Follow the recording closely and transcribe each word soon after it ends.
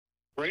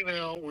Right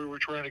now, we were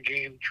trying to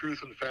gain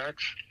truth and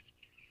facts.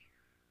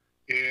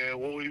 And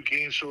what we've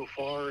gained so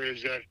far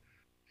is that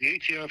the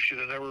ATF should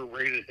have never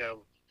raided him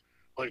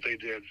like they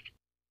did.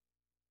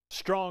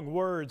 Strong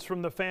words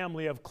from the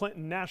family of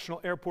Clinton National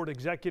Airport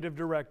Executive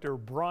Director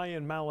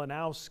Brian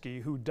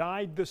Malinowski, who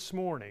died this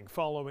morning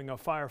following a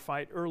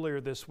firefight earlier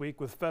this week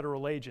with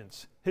federal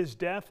agents. His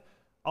death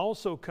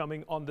also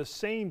coming on the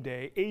same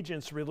day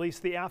agents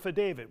released the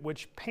affidavit,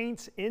 which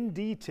paints in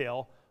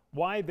detail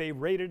why they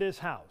raided his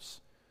house.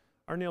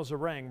 Our Neil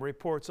Zarang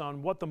reports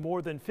on what the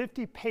more than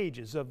 50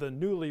 pages of the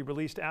newly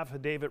released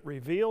affidavit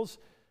reveals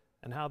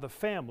and how the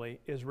family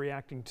is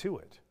reacting to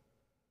it.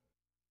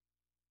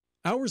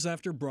 Hours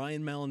after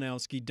Brian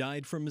Malinowski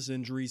died from his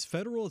injuries,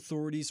 federal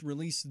authorities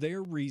released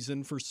their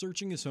reason for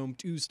searching his home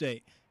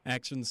Tuesday.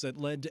 Actions that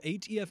led to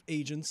ATF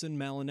agents and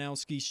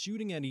Malinowski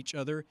shooting at each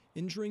other,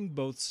 injuring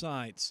both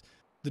sides.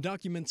 The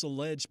documents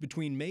allege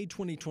between May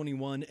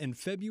 2021 and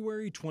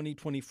February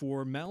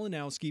 2024,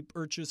 Malinowski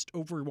purchased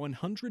over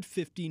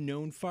 150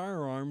 known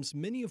firearms,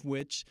 many of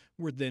which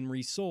were then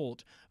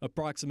resold.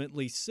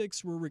 Approximately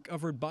 6 were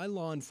recovered by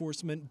law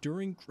enforcement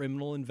during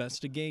criminal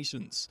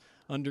investigations.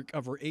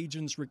 Undercover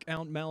agents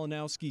recount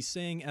Malinowski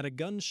saying at a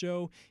gun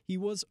show he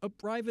was a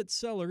private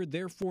seller,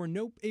 therefore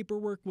no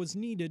paperwork was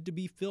needed to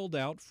be filled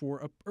out for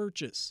a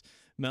purchase.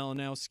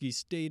 Malinowski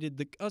stated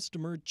the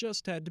customer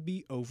just had to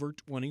be over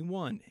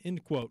 21,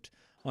 end quote.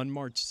 On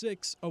March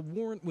 6, a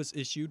warrant was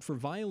issued for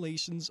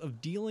violations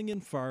of dealing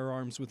in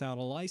firearms without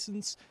a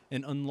license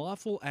and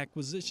unlawful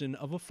acquisition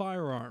of a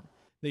firearm.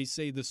 They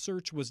say the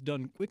search was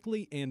done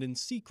quickly and in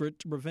secret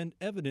to prevent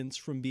evidence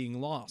from being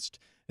lost.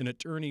 An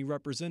attorney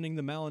representing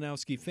the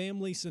Malinowski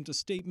family sent a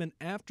statement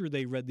after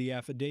they read the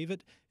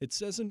affidavit. It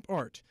says in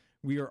part,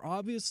 "We are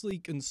obviously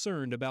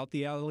concerned about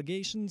the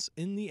allegations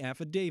in the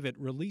affidavit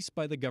released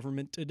by the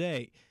government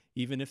today.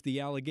 Even if the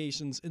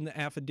allegations in the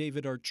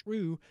affidavit are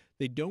true,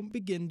 they don't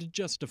begin to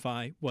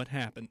justify what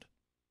happened."